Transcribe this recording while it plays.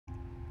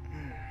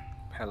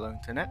Hello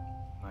Internet,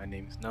 my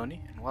name is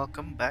Noni and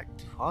welcome back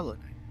to Hollow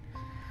Knight.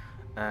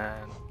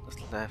 And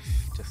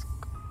just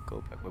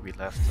go back where we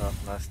left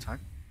off last time.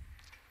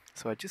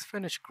 So I just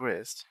finished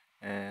Grist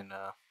and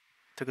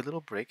took a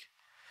little break,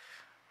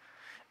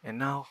 and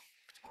now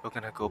we're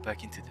gonna go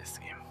back into this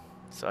game.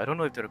 So I don't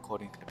know if the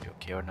recording's gonna be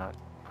okay or not.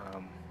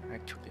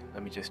 Actually,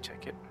 let me just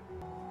check it.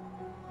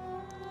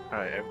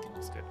 Alright, everything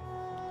looks good.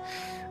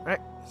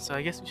 Alright, so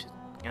I guess we should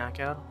get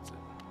out.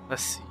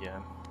 Let's see.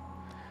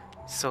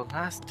 So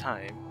last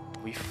time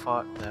we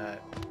fought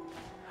that.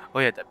 Oh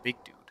yeah, that big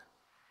dude.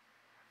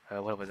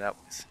 Whatever that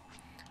was.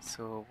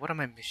 So what are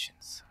my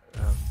missions?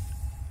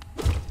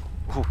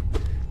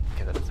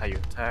 Okay, that's how you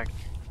attack.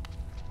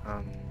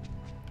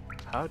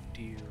 How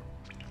do you?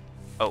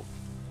 Oh.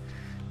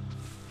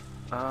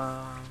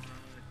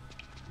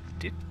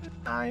 Didn't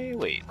I?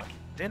 Wait,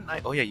 didn't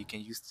I? Oh yeah, you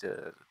can use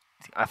the.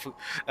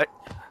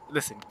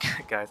 Listen,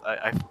 guys,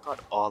 I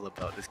forgot all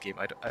about this game.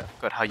 I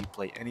forgot how you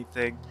play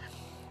anything.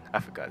 I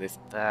forgot this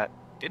and that.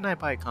 Didn't I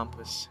buy a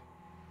compass?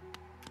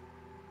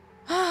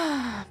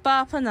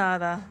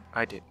 Bapanada.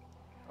 I did.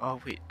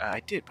 Oh wait, I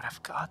did, but I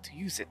forgot how to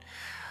use it.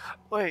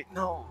 Wait,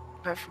 no,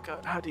 I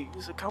forgot how to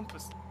use a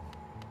compass.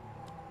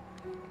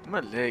 My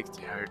legs,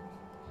 they hurt.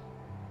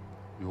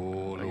 A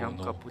young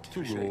couple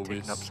officially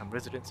taking up some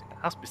residence in a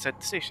house beside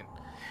the station.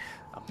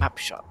 A map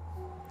shop.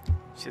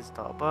 She's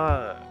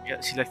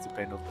yeah, she likes to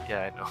bend over.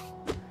 Yeah,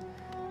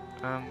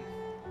 I know.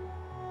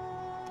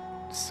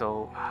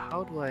 So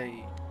how do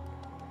I?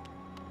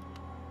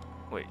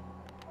 Wait,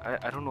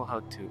 I don't know how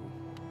to.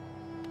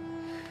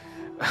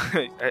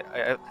 I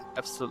have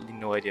absolutely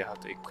no idea how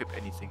to equip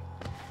anything.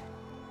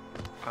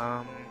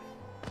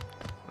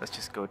 Let's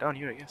just go down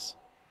here, I guess.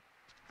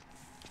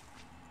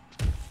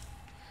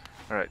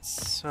 Alright,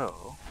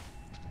 so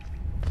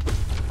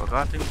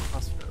Forgotten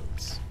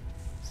Crossroads.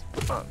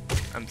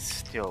 I'm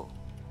still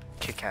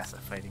kick-ass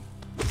at fighting.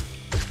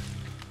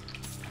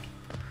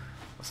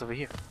 What's over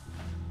here?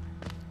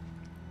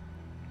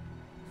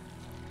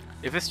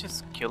 If it's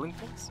just killing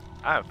things,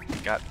 I've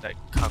got that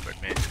covered,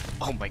 man.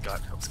 Oh my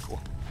god, that was cool.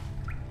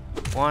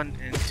 1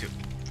 and 2.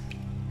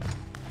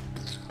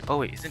 Oh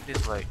wait, isn't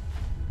this like...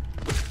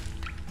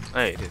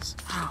 Oh, it is.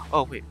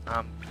 Oh wait,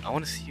 I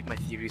want to see if my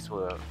theories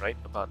were right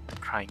about the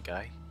crying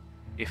guy.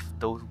 If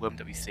those worms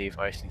that we save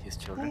are actually his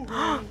children.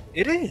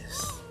 It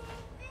is!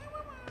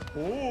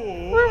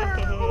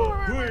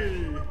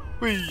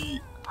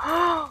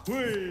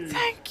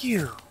 Thank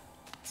you!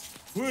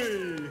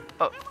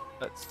 Oh,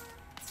 that's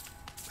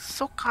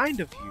so kind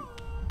of you.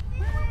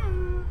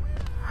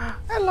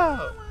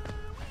 Hello!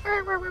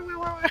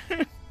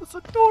 That's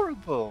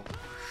adorable!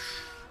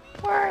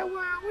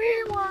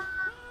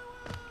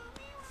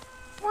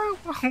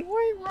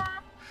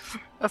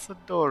 That's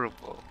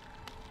adorable.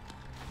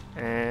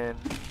 And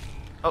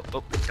oh,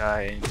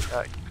 die.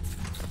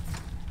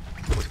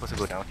 We're supposed to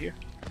go down here?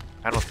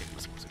 I don't think we're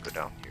supposed to go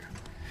down here.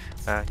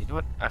 You know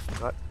what? I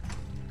forgot.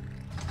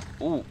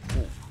 Ooh.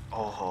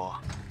 Oh.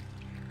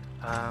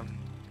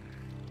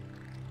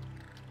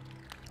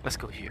 Let's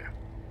go here.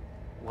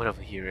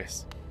 Whatever here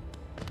is.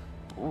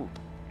 Ooh.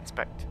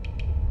 Inspect.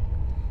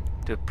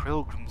 The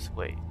Pilgrim's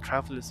Way.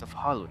 Travelers of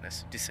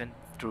hollowness descend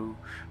through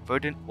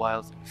verdant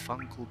wilds and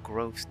fungal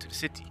groves to the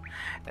city.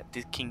 At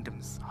this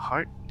kingdom's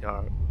heart,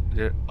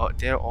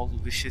 there all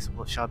wishes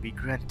shall be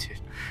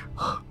granted.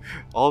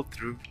 all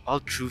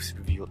truths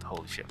revealed.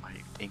 Holy shit, my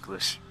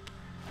English.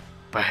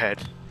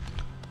 Bad.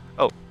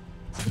 Oh.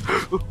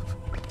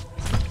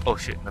 Oh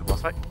shit, not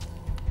boss fight?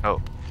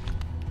 Oh.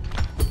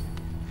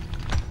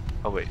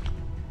 Oh wait.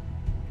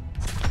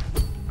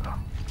 Oh.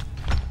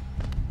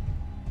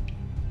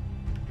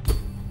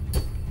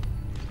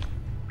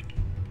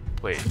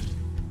 Wait.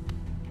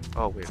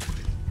 Oh wait.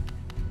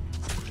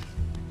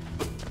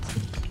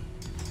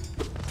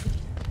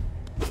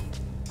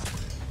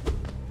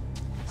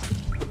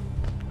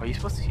 Are you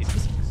supposed to hit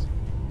these things?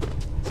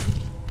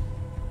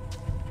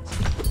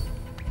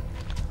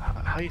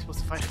 How are you supposed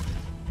to fight it?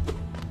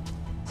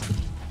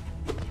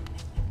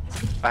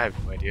 I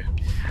have no idea.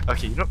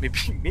 Okay, you know,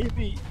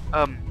 maybe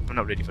I'm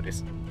not ready for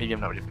this. Maybe I'm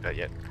not ready for that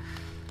yet.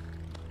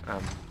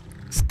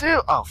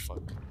 Still, oh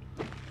fuck.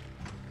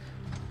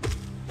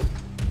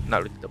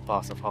 Not really the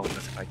boss of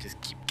hollowness if I just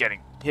keep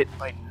getting hit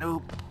by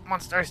noob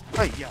monsters.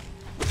 Oh yeah.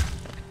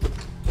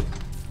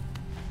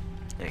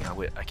 Hang on,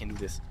 wait, I can do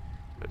this.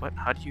 Wait, what?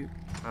 How do you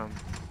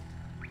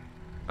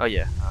oh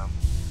yeah,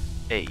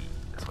 A,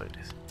 that's what it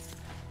is.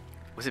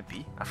 Was it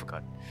B? I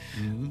forgot.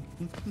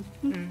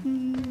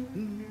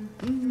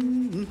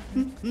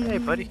 Hey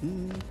buddy.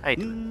 How you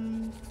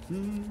doing?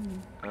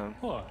 I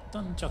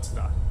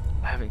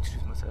haven't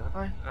introduced myself, have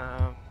I?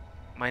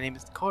 My name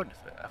is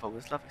Cornifer. I've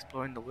always loved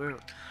exploring the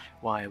world.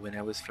 Why, when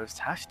I was first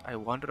hatched, I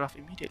wandered off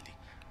immediately,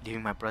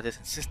 leaving my brothers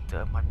and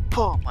sister, my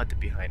poor mother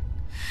behind.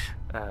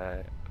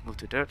 Moved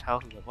to Dirt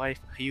House with a wife,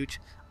 a huge,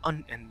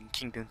 unending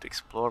kingdom to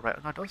explore right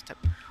on our doorstep.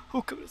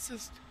 Who could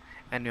resist?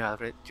 And you are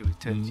ready to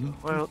return to your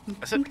world.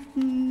 That's it.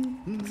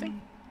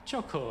 Nothing.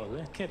 Choco,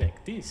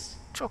 correct this.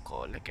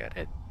 Choco, look at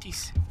it.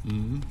 This.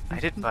 I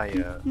did buy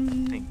a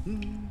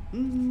thing.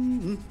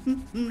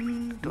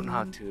 I don't know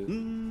how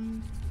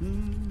to.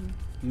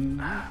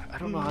 I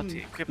don't know how to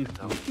equip it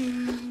though. I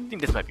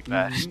think this might be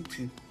bad.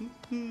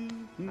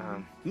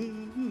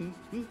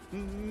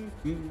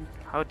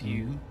 How do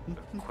you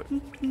equip?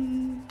 Ooh.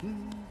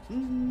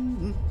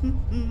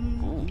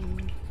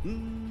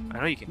 I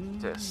know you can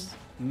do this.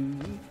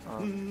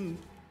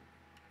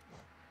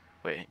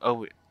 Wait. Oh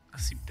wait.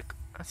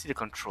 Let's see the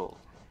control.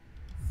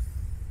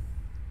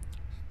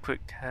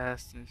 Quick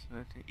task.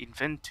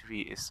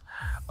 Inventory is.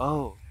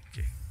 Oh.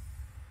 Okay.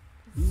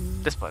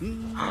 This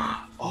button.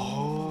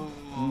 Oh.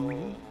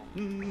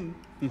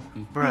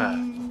 Bruh.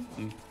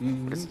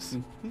 What is this?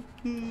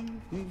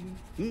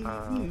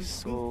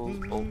 Soul,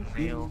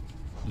 oatmeal.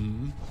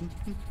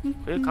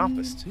 Clear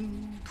compass.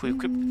 To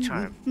equip the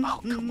charm.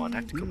 Oh, come on. I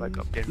have to go back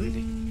up there,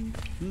 really.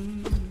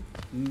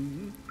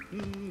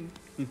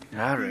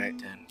 Alright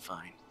then,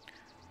 fine.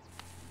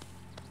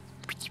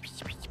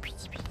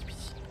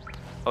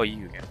 Oh,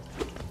 you again.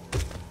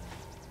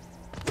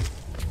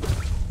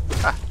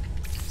 Ah!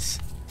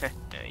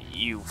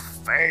 You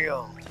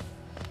failed!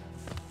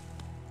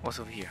 What's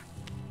over here?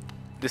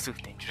 This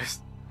looks dangerous.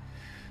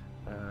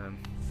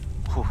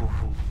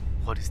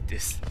 What is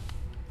this?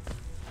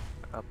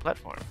 A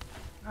platform.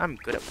 I'm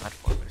good at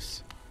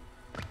platformers.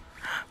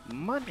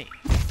 Money!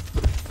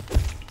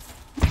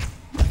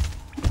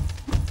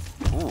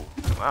 Ooh,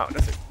 wow,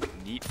 that's a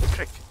neat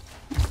trick.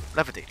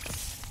 Levitating.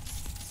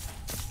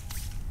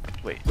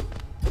 Wait.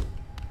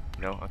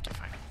 No? Okay,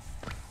 fine.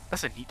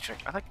 That's a neat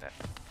trick. I like that.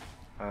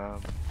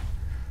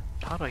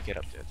 How do I get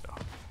up there though?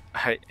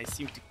 I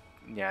seem to...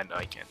 Yeah, no,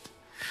 I can't.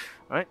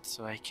 Alright,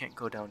 so I can't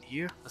go down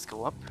here. Let's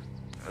go up.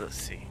 Let's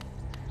see.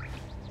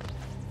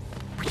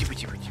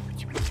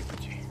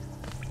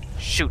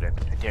 Shoot it.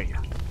 I dare you.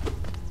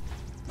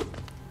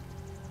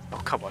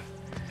 Oh, come on.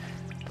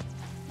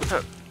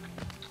 Huh.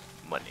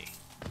 Money.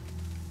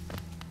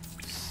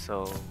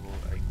 So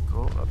I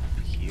go up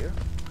here.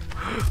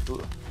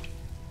 Ooh.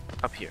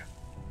 Up here.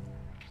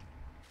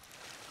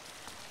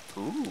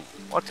 Ooh,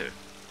 water.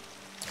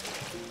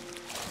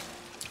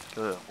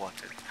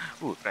 Water.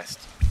 Ooh, rest.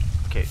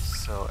 Okay,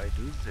 so I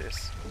do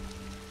this.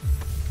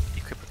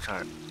 Equip a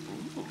charm.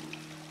 Ooh.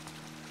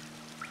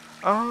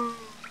 Oh,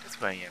 that's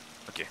where I am.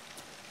 Okay.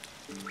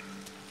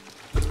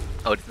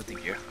 Oh, there's nothing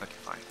here. Okay,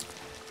 fine.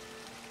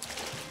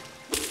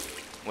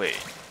 Wait.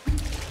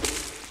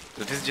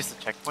 So this is just a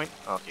checkpoint?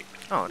 Oh, okay.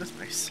 Oh, that's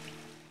nice.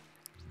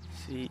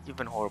 See,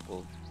 even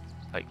horrible,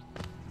 like,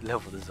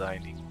 level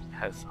designing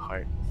has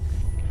heart.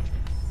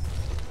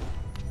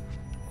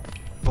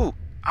 Ooh!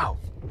 Ow!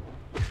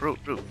 Rude.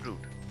 Ooh,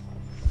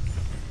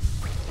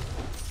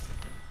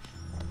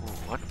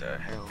 what the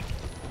hell?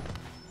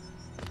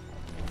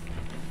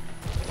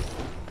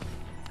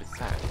 What's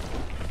that?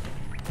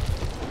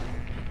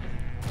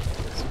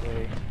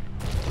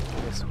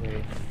 This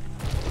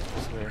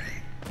way.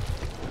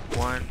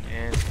 1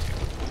 and 2.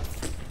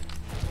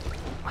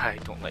 I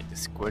don't like the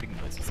squirting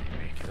noises they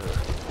make.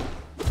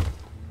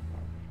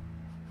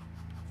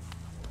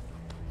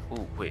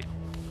 Oh wait.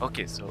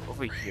 Okay, so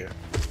over here,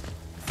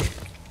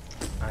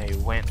 I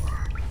went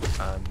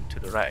to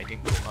the right. I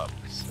didn't go up.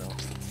 So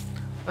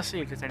let's see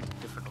if there's anything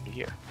different over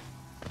here.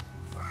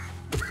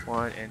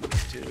 1 and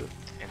 2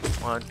 and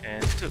 1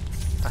 and 2.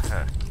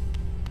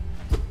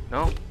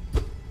 No,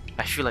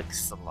 I feel like this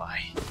is a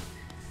lie.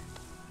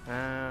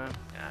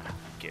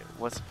 Okay,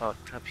 what's about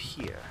up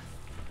here?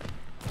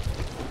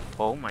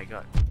 Oh my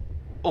god.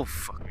 Oh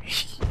fuck me.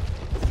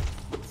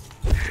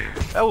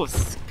 That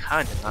was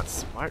kinda not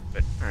smart,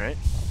 but alright.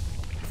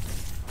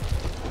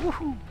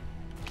 Woohoo!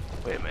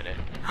 Wait a minute.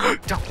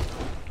 Don't!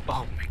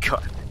 Oh my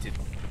god, I did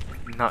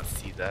not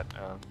see that.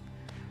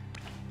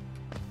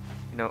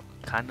 You know,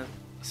 kinda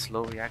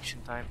slow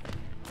reaction time.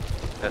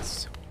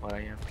 That's what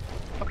I am.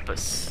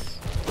 Uppus.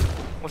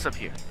 What's up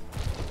here?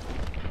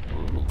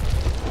 Ooh.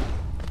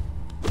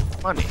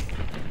 Money.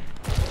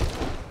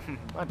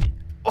 Money.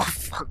 Oh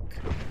fuck.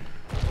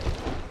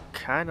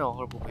 Kinda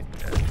horrible with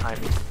the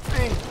timing.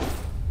 Dang.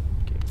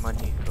 Okay,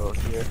 money, go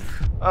here.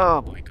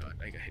 Oh my god,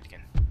 I got hit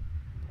again.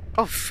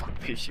 Oh fuck,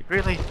 Fishy,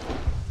 really?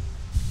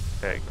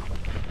 There you go.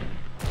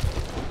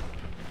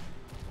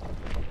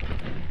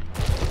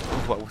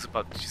 Oh, I was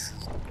about to just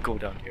go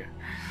down here.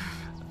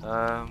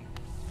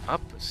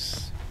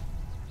 Uppus.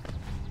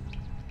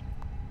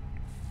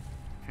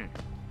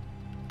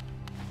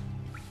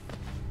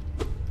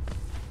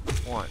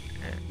 1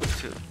 and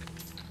 2.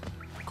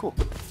 Cool.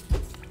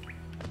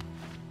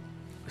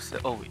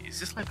 Oh wait, is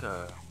this like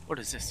a... What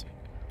is this?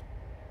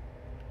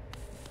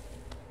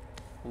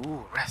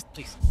 Ooh, rest,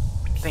 please.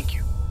 Thank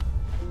you.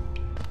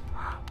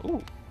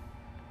 Ooh.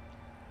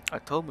 A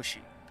toll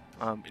machine.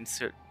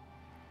 Insert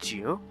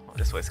Geo? Oh,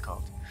 that's what it's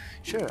called.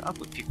 Sure, I'll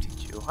put 50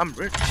 Geo. I'm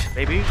rich,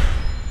 baby.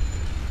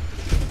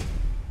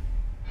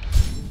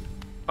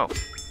 Oh.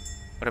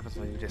 What happens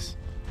when I do this?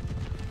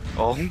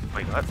 Oh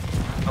my god.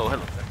 Oh,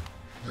 hello there.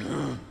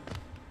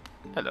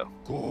 Hello.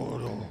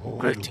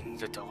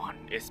 Greetings, little one.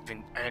 It's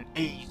been an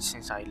age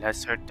since I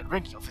last heard the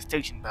ringing of a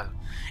station bell.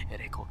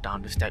 It echoed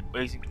down the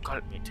stairways and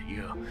called me to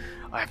you.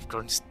 I've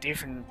grown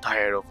stiff and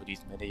tired over these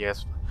many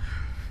years.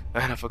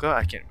 And I forgot,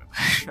 I can't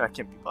remember. I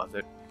can't be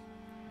bothered.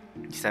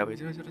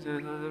 Stairways.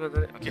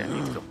 Okay, I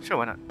need to go. Sure,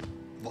 why not?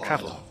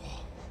 Travel.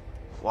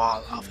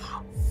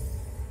 Walava.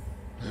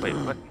 Wait,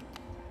 what?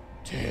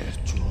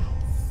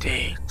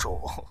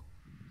 Dejo.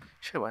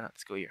 Sure, why not?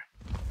 Let's go here.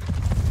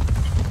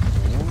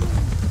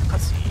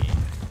 Cutscene.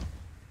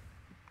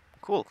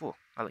 Cool, cool.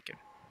 I like it.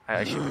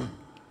 I should.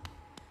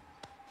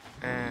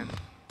 And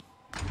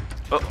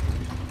oh,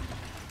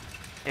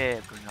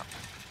 yeah, going up.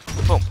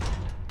 Boom.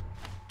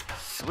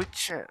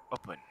 Switch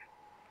open.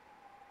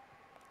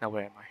 Now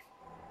where am I?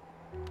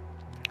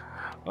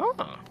 Oh,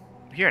 I'm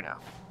here now.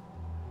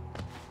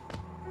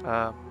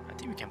 I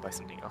think we can buy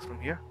something else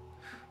from here.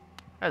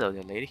 Hello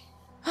there, lady.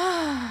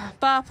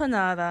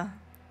 Bapanada.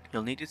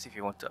 You'll need this if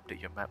you want to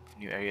update your map with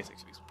new areas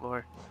to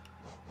explore.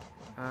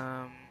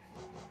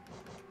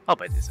 I'll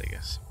buy this, I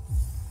guess.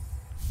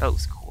 That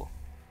looks cool.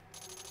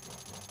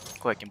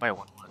 Cool, I can buy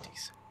one of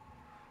these.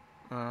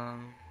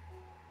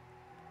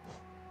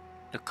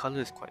 The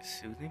color is quite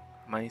soothing.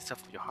 Reminds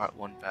yourself of your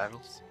heart-won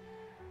battles.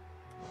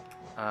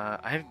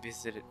 I haven't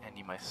visited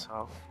any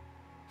myself.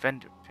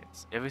 Vendor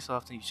pits. Every so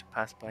often you should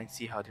pass by and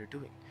see how they're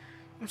doing.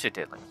 I'm sure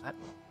they'd like that.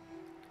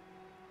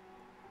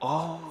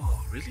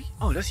 Oh, really?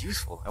 Oh, that's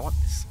useful. I want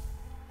this.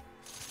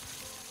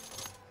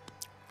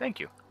 Thank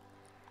you.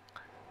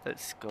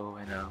 Let's go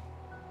and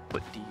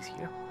put these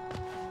here.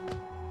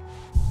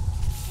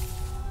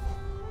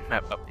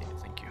 Map updated,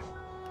 thank you.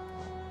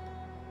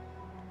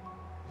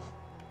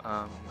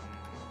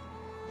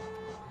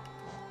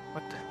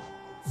 What the?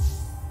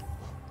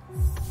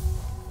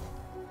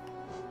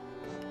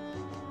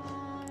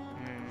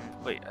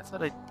 Wait, I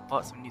thought I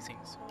bought some new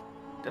things.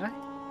 Did I?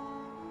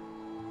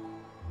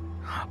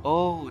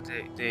 Oh,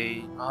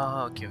 they.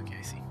 Oh, okay,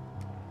 I see.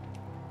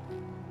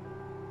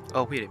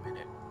 Oh, wait a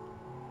minute.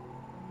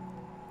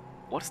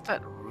 What's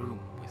that room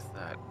with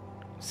that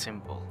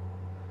symbol?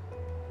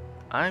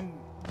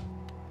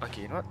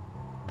 Okay, you know what?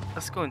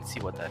 Let's go and see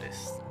what that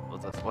is.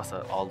 What's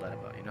all that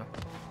about, you know?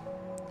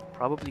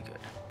 Probably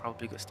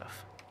good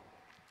stuff.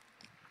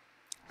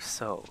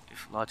 So,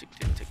 if logic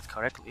dictates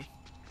correctly,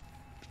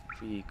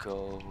 we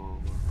go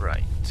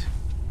right.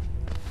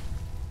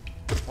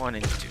 1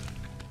 and 2.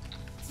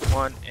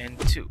 1 and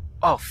 2.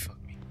 Oh, fuck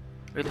me.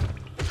 Really?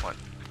 1.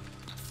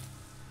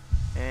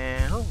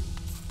 And oh.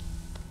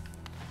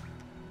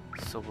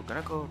 So we're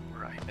gonna go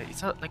right.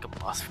 It's not like a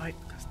boss fight,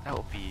 because that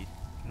would be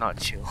not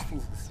chill.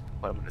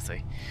 What I'm gonna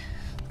say.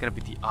 It's gonna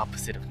be the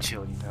opposite of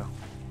chill, you know.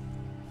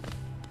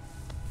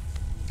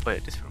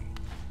 Wait, this room.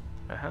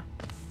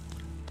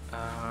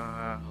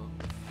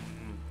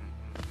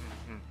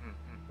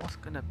 What's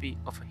gonna be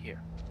over here?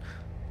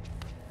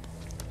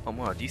 Oh,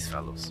 more of these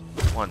fellows.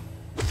 1,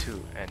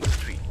 2, and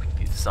 3.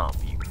 These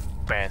zombie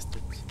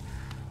bastards.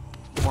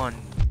 1.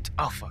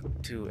 Oh fuck.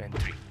 2 and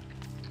 3.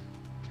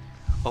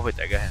 Oh wait,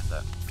 that guy has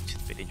that. Which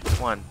is a bit dangerous.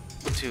 1,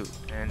 2,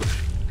 and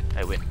 3.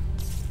 I win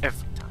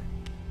every time.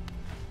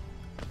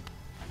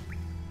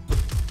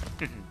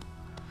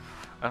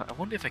 I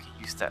wonder if I can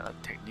use that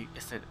technique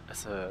as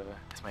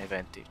my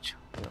advantage.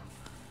 You know.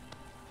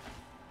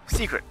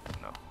 Secret,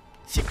 no.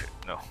 Secret,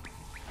 no.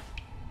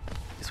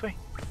 This way.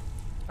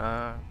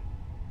 No,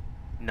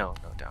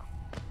 down.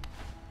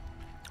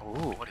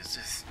 Oh, what is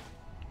this?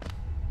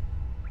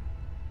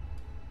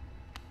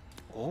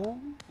 Oh,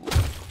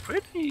 so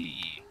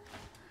pretty.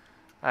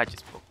 I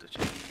just broke the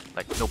chain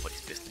like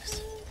nobody's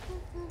business.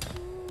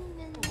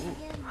 Ooh.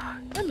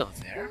 Hello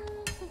there.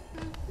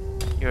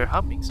 You're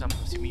humming, so I'm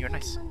assuming you're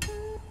nice.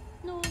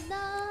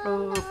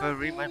 Oh,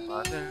 bury my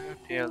mother,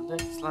 pale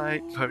and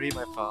slight. Bury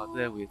my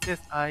father with his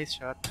eyes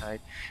shut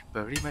tight.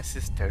 Bury my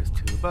sisters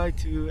 2 by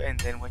 2, and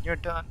then when you're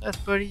done, let's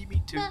bury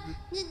me too.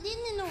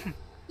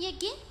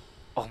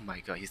 Oh my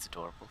god, he's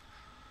adorable.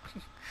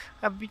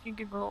 I'm beginning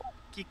to go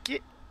kick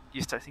it.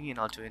 You start singing,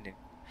 I'll join in.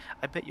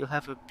 I bet you'll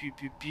have a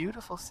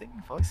beautiful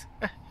singing voice.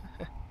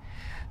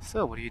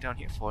 So, what are you down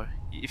here for?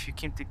 If you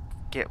came to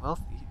get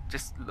wealthy,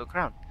 just look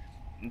around.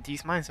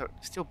 These mines are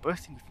still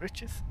bursting with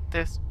riches.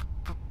 There's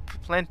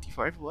plenty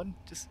for everyone.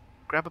 Just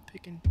grab a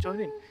pick and join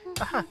in.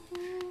 Aha!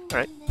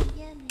 Alright.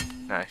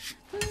 Nice.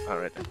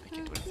 Alright, I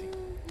can't do anything.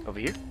 Over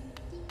here?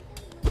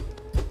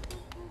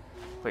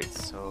 Wait,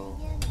 so...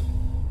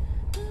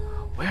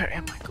 where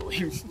am I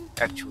going,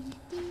 actually?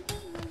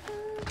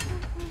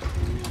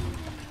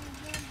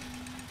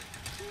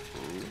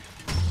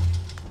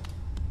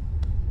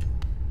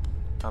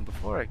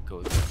 Before I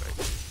go there, right,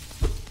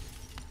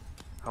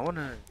 I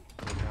wanna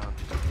go down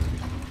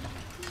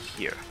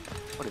here.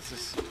 What is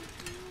this?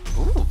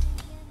 Ooh!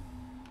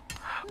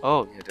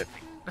 Oh, yeah, that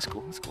thing. That's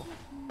cool, that's cool.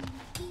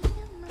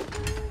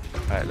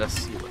 Alright, let's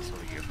see what's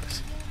over here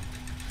first.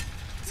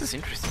 This is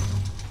interesting.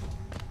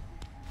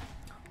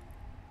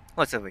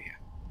 What's over here?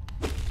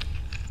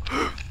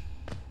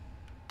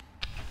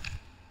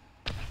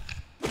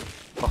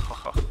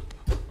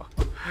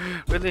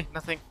 Really?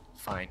 Nothing?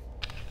 Fine.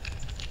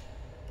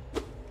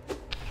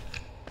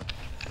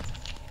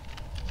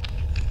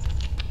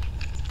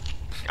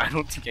 I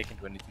don't think I can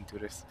do anything to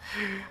this.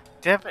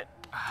 Damn it.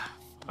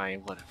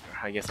 Fine, whatever.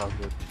 I guess I'll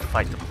go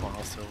fight the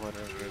boss or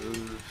whatever.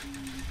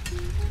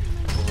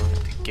 Or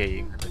the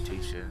game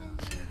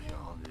limitations and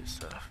all this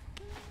stuff.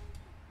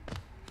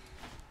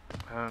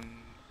 I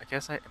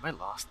guess am I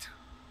lost?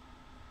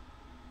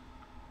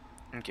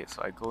 Okay,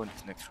 so I go in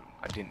this next room.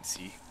 I didn't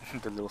see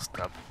the little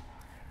stub.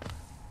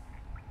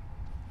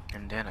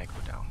 And then I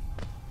go down.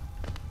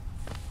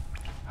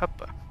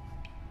 Hoppa.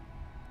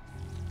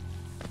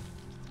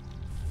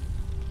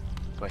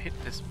 Do I hit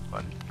this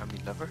button? I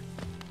mean lever?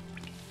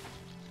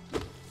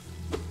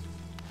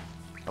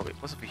 Oh wait,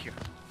 what's over here?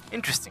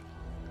 Interesting!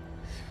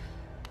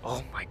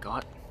 Oh my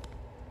god.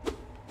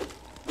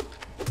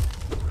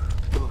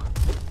 Ugh.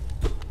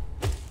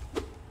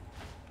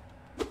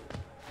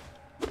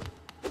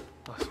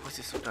 Oh, what's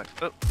this so dark?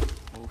 Oh,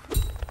 move.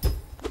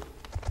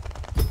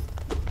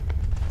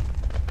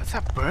 Is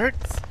that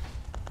birds?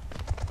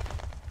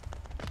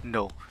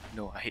 No,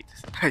 no, I hate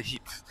this. I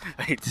hate this.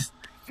 I hate this.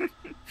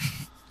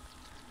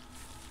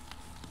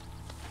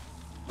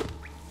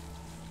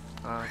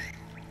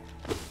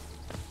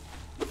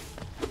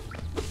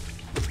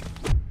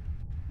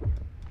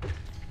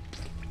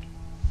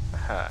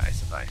 Aha, I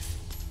survived.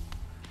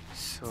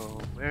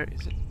 So, where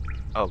is it?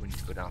 Oh, we need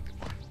to go down a bit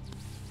more.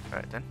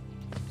 Alright then.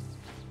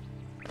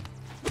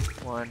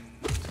 1,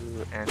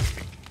 2, and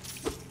 3.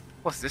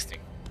 What's this thing?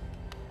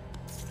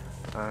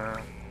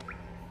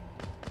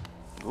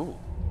 Ooh,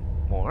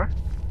 more?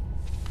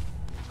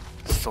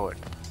 Sword.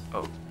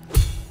 Oh.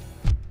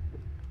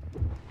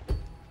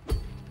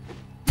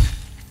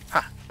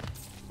 Ha!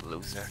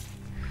 Loser.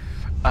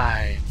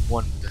 I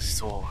won the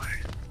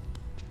sword.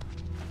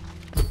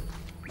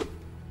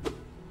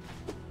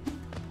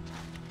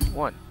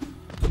 One,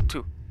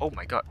 two. Oh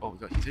my god. Oh my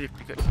god, he's really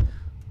pretty good.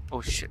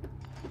 Oh shit.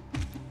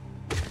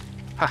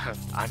 Haha,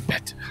 I'm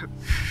better.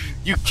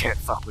 You can't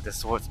fuck with the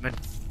swordsman.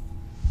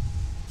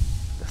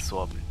 The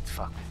swordman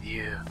fuck with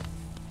you.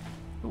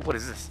 Ooh, what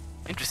is this?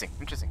 Interesting,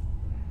 interesting.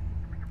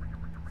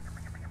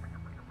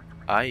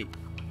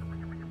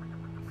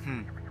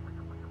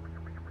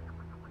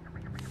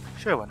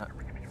 Sure, why not?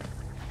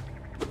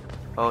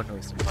 Oh no,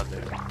 it's the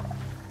mother.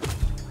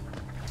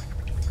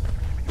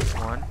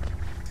 1,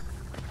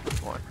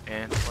 1,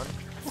 and 1.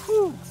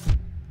 Woohoo!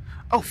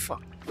 Oh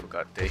fuck!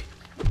 Forgot they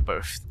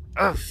burst.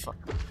 Oh fuck!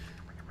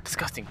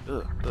 Disgusting.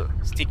 Ugh, ugh.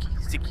 Sticky,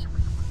 sticky.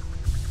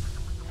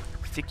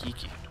 Sticky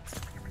icky.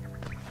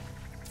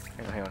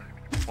 Hang on.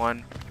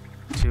 1,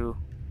 2,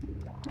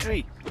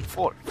 3,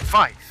 4,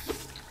 5.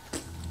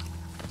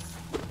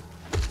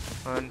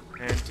 1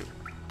 and 2.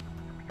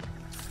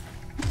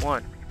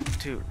 1,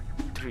 2,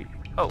 3.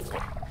 Oh,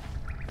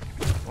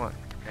 1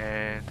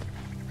 and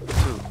 2,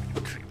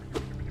 3,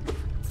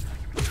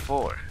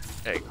 4.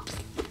 There you go.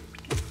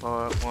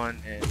 4,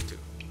 1 and 2.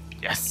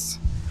 Yes.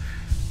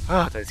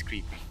 Oh, that's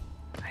creepy.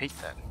 I hate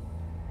that.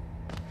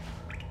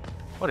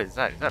 What is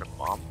that? Is that a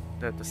bomb?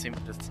 The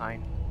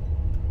sign?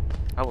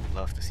 I would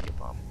love to see a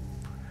bomb.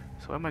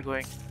 So where am I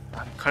going?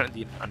 I'm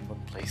currently in an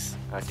unknown place.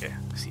 Okay,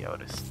 let's see how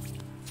it is.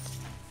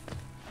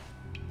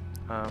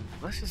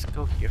 Let's just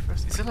go here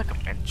first. Is it like a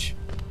bench?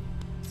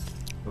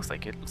 Looks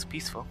like it. Looks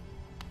peaceful.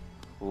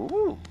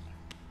 Ooh.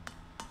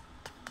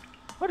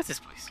 What is this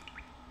place?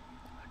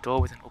 A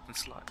door with an open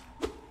slot.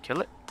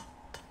 Kill it.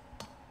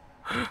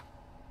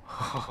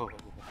 Oh.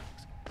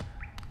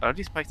 Are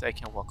these spikes I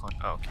can walk on?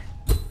 Oh, okay.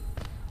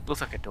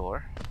 Looks like a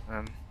door.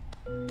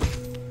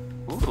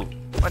 Ooh,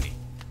 money.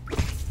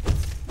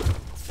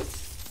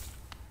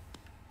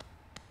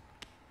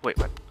 Wait,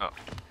 what? Oh.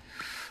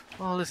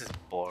 Well, this is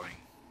boring.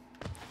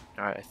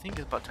 Alright, I think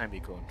it's about time we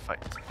go and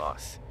fight this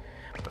boss.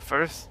 But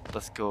first,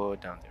 let's go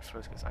down there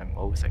first, because I'm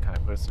always that kind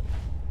of person.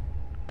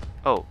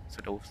 Oh,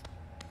 so those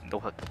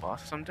like the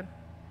boss or something?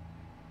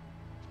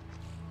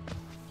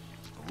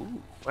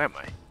 Ooh, where am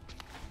I?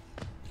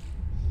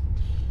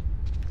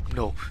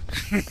 No.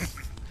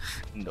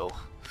 No.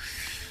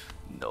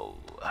 No.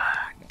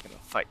 I'm not gonna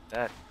fight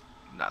that.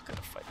 I'm not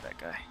gonna fight that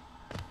guy.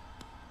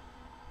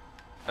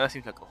 That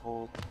seems like a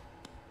hole.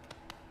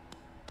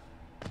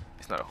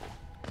 It's not a hole.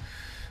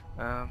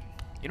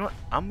 You know what?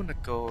 I'm gonna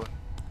go.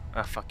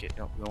 Fuck it.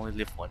 No, we only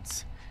live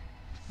once.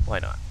 Why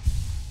not?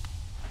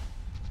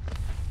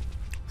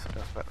 So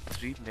that's about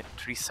 3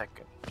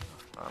 seconds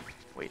of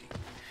waiting.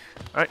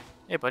 Alright.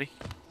 Hey, buddy.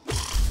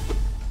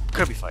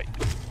 Kirby fight.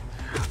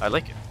 I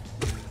like it.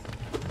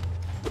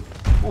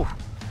 Ooh.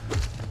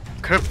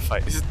 Kirby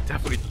fight. This is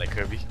definitely like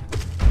Kirby.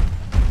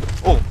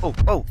 Oh, oh,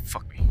 oh,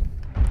 fuck me.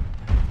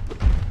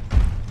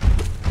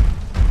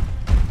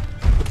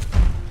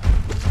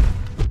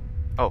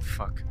 Oh,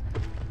 fuck.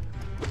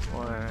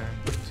 1,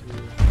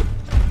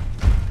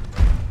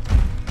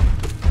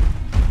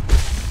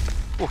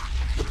 2. Ooh.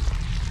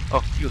 Oh,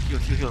 heal,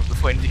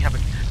 before anything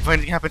happens. Before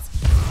anything happens.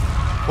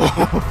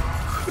 Oh.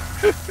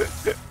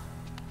 Is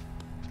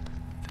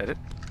that it?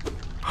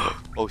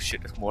 Oh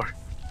shit, there's more.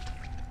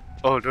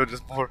 Oh no,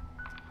 there's more.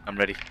 I'm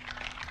ready.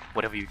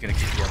 Whatever you're gonna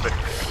give me of it.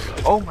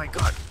 Oh my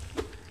god.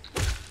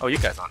 Oh, you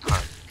guys aren't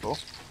harmed. Cool.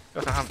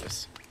 You guys are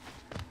harmless.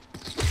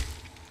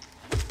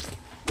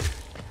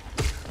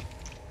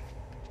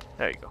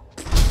 There you go.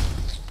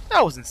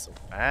 That wasn't so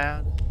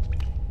bad.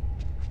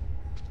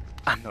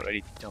 I'm not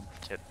ready to jump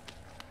yet.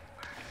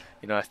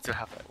 You know, I still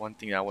have that one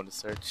thing I want to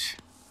search.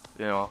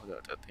 You know,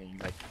 the thing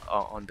like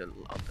on the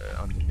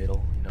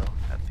middle. You know,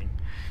 that thing.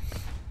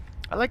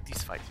 I like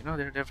these fights. You know,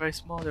 they're very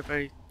small. They're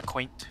very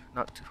quaint.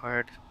 Not too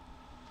hard.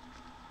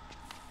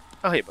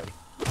 Oh hey, buddy.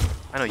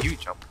 I know you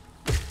jump,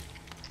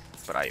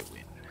 but I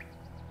win.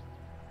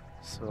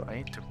 So I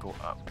need to go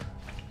up.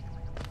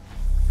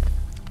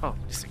 Oh,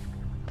 this thing.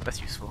 That's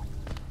useful.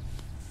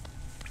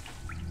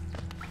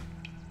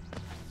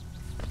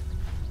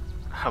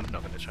 I'm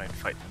not gonna try and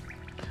fight them.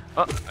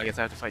 Oh, I guess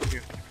I have to fight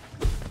here.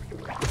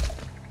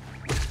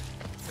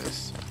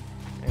 This.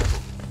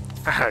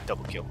 And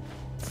double kill.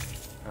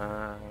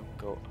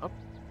 Go up.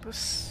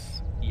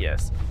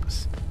 Yes, up.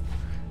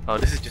 Oh,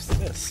 this is just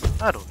this.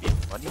 I don't need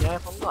money, I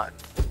have a lot.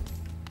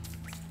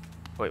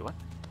 Wait, what?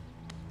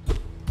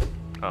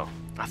 Oh,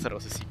 I thought it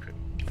was a secret.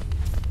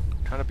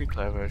 Trying to be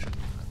clever, trying to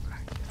be clever.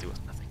 I guess it was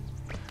nothing.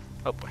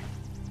 Oh boy.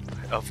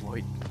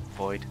 Avoid,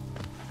 void,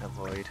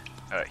 avoid.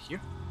 Alright,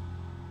 here.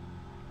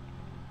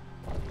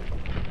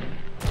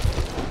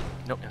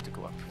 Nope, you have to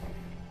go up.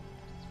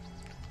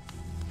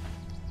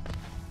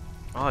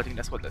 Oh, I think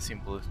that's what the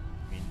symbol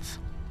means.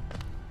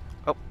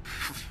 Oh.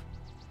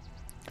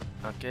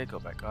 Okay, go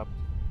back up.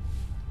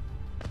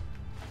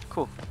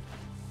 Cool.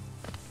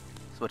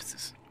 So what is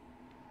this?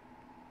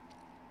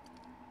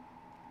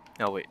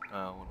 Oh wait,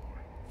 one more.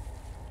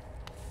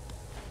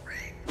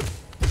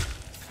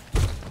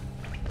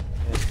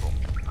 Yes, boom.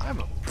 I'm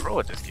a pro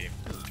at this game.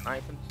 This is not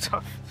even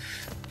tough.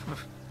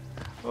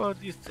 Oh,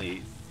 these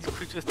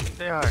creatures think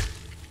they are.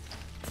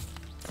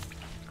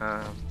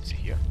 Let's see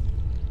here.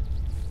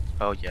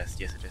 Oh yes,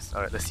 yes it is.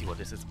 Alright, let's see what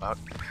this is about.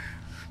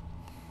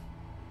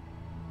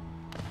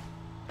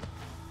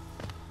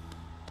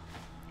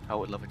 I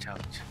would love a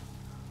challenge.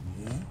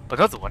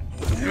 Another one.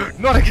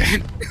 Not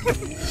again.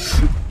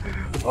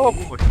 Oh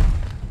boy.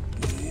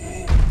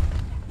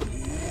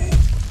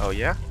 Oh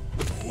yeah.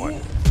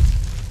 One.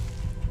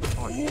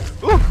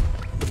 Ooh.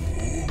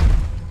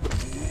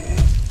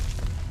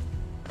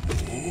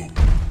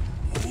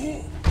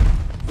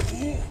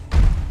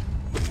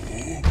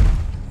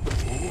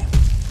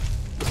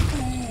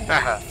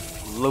 Haha,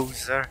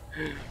 loser.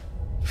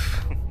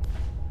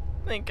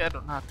 Think I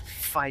don't know how to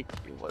fight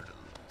you, what a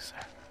loser.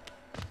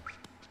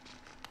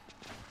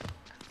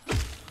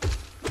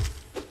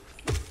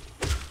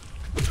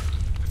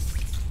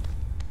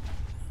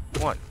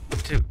 One,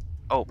 two,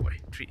 oh boy,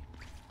 three.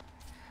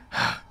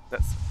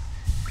 That's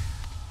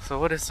so.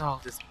 What is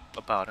all this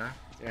about, huh?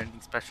 Is there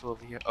anything special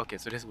over here? Okay,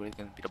 so this is where he's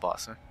gonna be the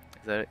boss, huh?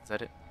 Is that it? Is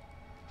that it?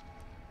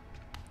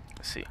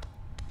 Let's see.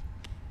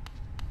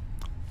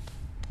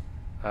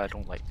 I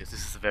don't like this.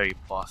 This is a very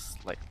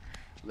boss-like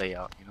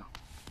layout, you know.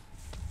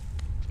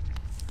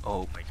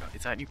 Oh my god,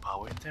 is that any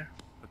power in there?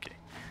 Okay,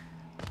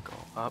 go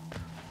up.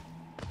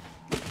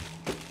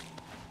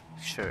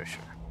 Sure,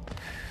 sure.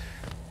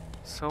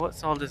 So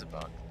what's all this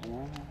about?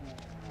 Ooh.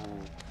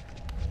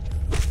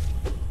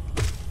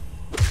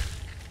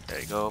 There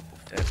you go.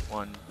 Put that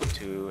 1,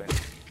 2, and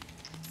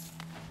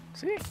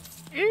 3. See,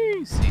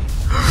 easy.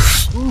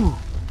 Ooh.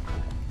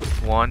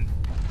 1.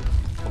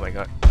 Oh my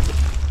god.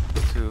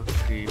 2,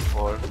 3,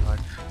 4,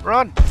 5.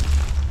 Run!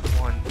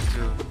 1,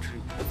 2,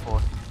 3,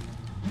 4.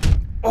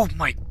 Oh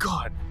my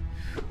god!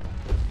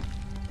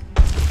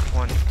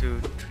 1, 2,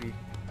 3.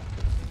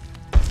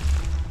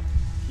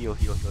 Heal,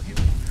 heal, heal, heal.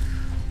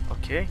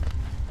 Okay.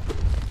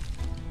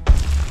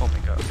 Oh my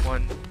god.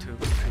 1, 2,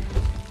 3.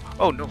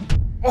 Oh no!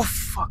 Oh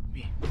fuck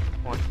me!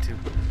 1, 2.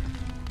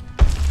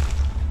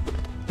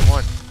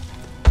 1.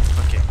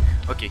 Okay.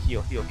 Okay,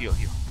 heal, heal, heal,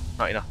 heal.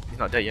 Not enough. He's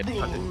not dead yet. He's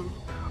not dead.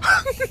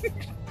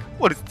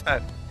 What is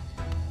that?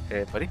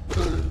 Hey, buddy.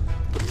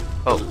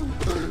 Oh.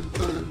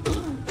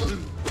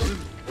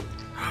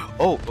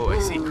 Oh, oh, I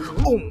see.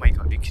 Oh my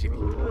god, are you kidding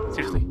me?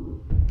 Seriously.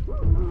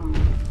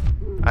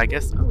 I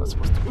guess I'm not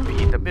supposed to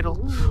be in the middle.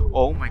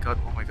 Oh my god,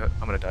 I'm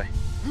gonna die.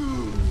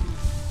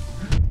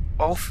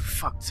 Oh, for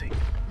fuck's sake.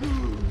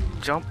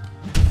 Jump.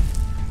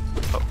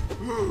 Oh.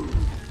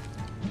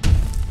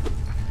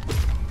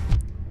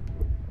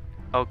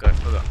 Oh god,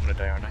 I'm gonna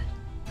die, aren't I?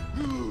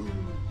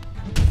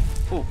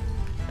 Oh.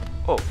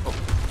 Oh, oh.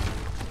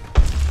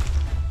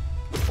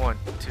 1,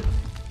 2.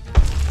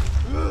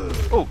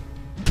 Oh.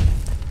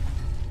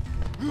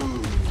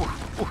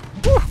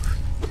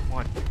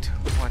 1, 2,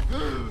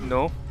 1.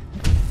 No.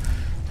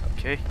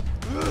 Okay.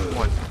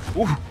 1.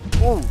 Ooh.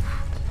 Ooh.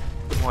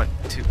 1,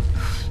 2.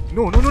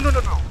 No, no, no, no,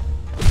 no, no.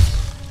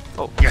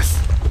 Oh, yes.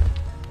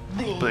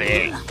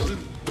 Bleh.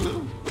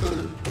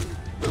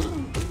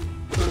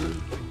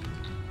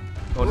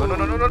 Oh, no, no,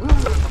 no, no, no, no.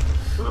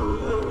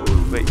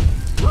 Wait.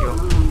 Heal.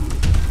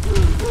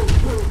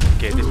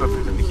 Okay, this one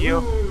brings me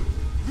heal.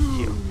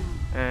 Heal.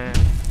 And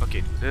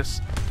okay, do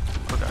this.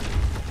 Oh god.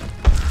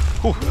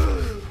 Ooh.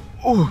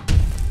 Ooh.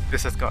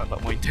 This has got a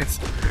lot more intense.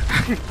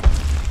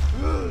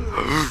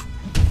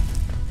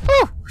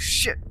 Oh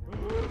shit.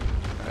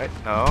 Alright,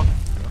 now.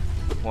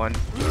 1, 2.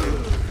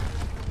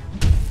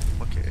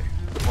 Okay.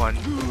 1,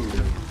 2.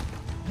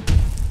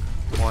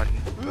 1, 2.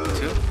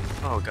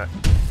 Oh god.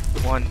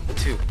 1,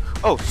 2.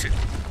 Oh shit.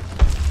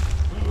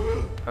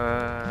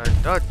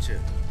 Dodge it.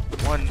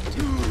 1, 2.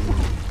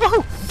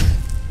 Oh!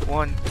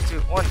 1, 2,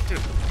 1, 2.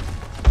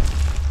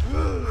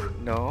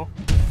 No.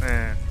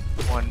 And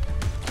 1, 2.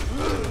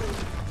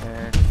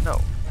 And no.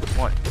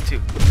 1, 2,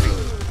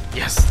 3.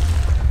 Yes!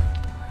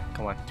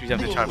 Come on, 3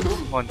 times the charm.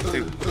 1,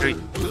 2, 3,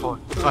 4,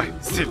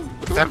 5, 6,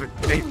 7,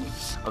 8.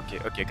 Okay,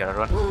 okay, gotta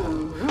run.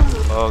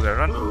 Oh, gotta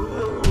run.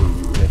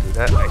 Gotta do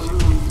that. I should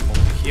move to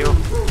heal.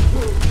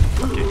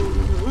 Okay.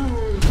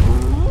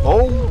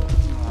 Oh!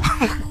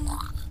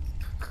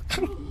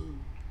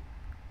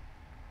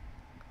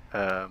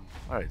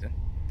 Alright then.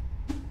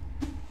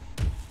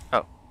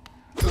 Oh.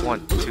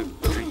 1, 2,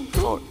 3,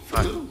 4,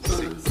 5,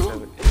 6,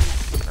 7,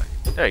 8, 9.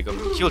 There you go.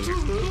 Killed you.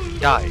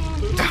 Die.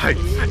 Die.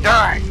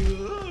 Die!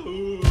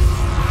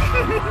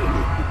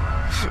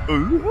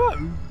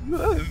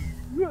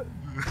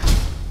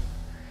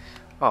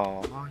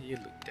 Oh, you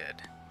look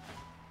dead.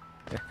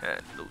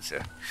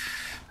 Loser.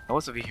 Now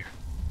what's over here?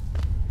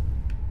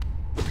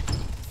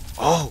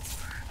 Oh!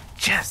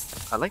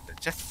 Chest! I like the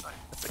chest design.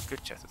 That's a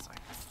good chest design.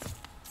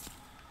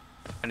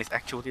 And it's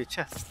actually a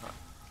chest, it's not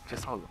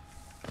just hollow.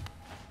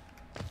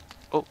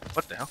 Oh,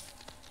 what the hell?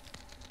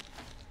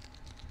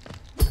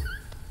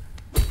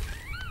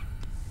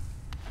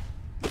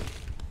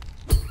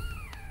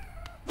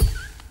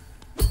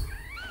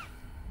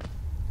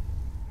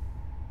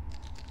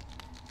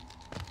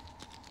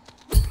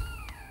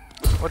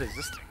 What is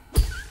this thing?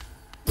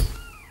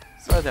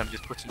 Sorry that I'm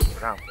just pushing you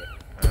around, but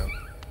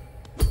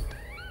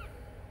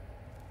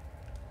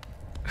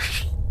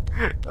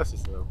that's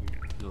just a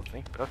weird little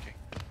thing, but okay.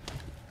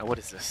 Now what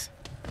is this?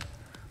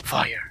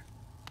 Fire!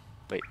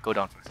 Wait, go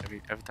down first.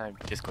 Every time,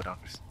 just go down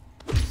first.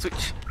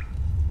 Switch!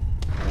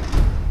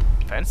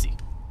 Fancy!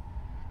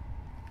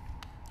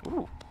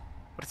 Ooh!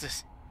 What is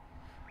this?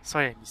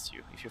 Sorry I missed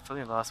you. If you're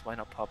feeling lost, why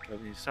not pop to a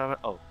new server?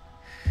 Oh.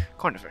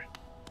 Cornifer.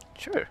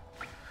 Sure.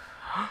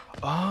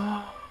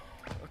 Oh,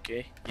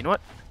 okay. You know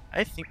what?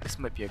 I think this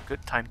might be a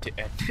good time to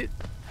end it.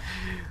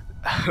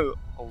 A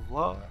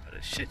lot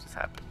of shit just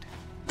happened.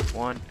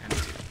 1 and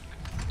 2.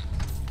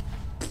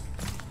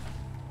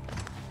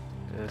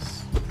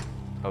 This.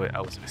 Oh wait,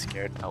 I was a bit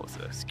scared. I was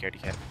a scaredy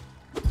cat.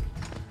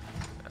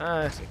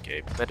 It's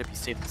okay. Better be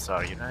safe than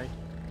sorry, right?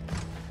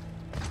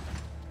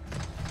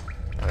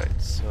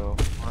 Alright, so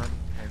 1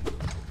 and 2.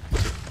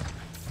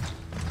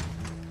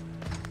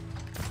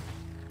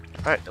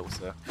 Alright, that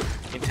was a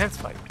intense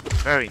fight.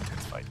 Very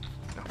intense fight.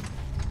 No.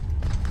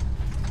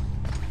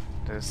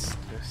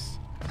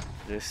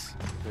 This,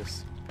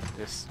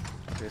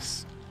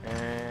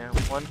 and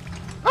 1.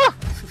 Ah!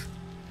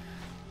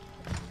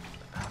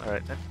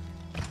 Alright then.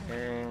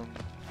 And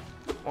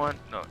 1.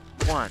 No,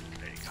 1.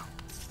 There you go.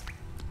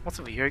 What's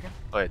over here again?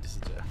 Oh yeah, this is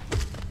the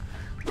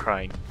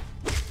crying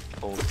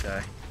old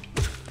guy.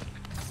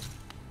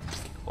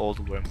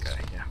 Old worm guy,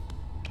 yeah.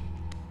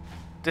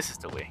 This is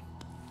the way.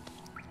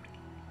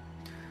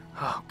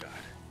 Oh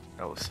god,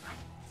 that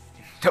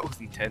was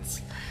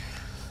intense.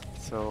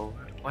 So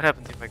what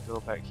happens if I go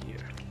back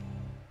here?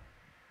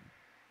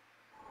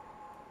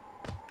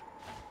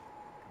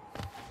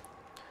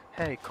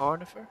 Hey,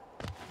 Cornifer?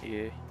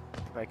 Yeah,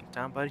 back in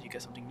town, buddy. You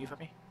got something new for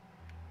me?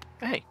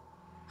 Hey.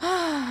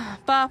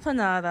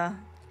 Bapanada.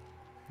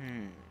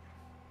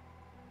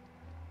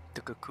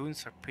 The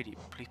cocoons are pretty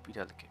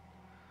delicate.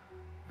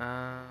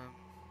 I'll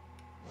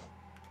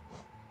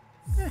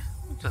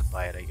just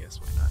buy it, I guess.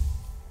 Why not?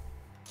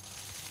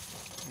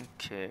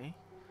 Okay.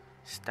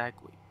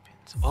 Stagweight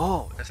pins.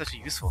 Oh, that's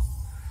actually useful.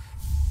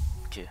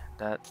 Okay,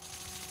 that.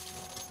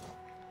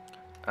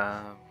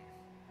 Let's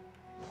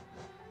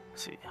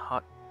see,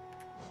 hot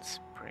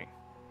spring.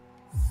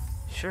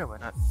 Sure, why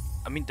not?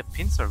 I mean, the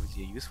pins are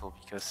really useful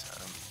because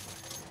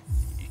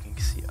you can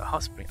see a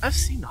hot spring. I've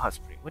seen a hot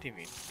spring. What do you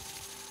mean?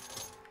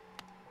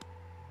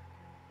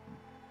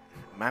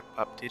 Map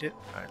updated.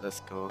 Alright,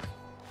 let's go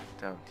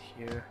down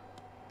here.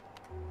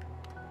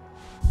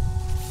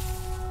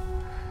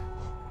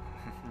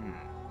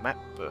 Map.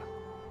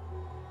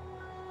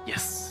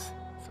 Yes.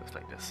 So it's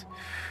like this.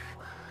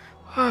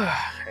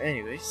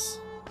 Anyways,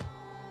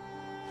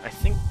 I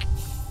think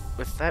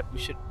with that we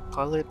should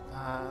call it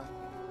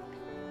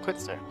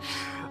quits there.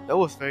 That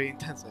was very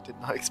intense. I did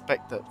not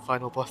expect that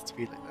final boss to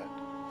be like that.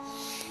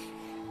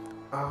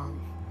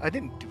 I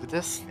didn't do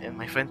this, and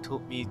my friend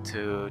told me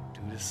to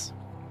do this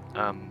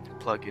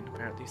plugin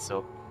apparently.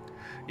 So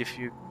if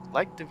you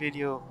liked the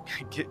video,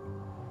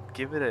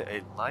 give it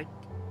a like,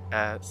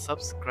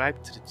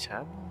 subscribe to the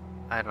channel.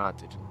 I don't know how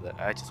to do that.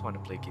 I just want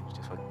to play games,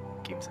 just for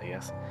games, I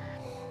guess.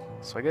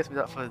 So I guess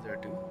without further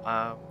ado,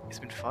 it's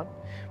been fun,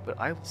 but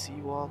I will see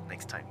you all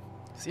next time.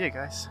 See ya,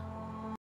 guys.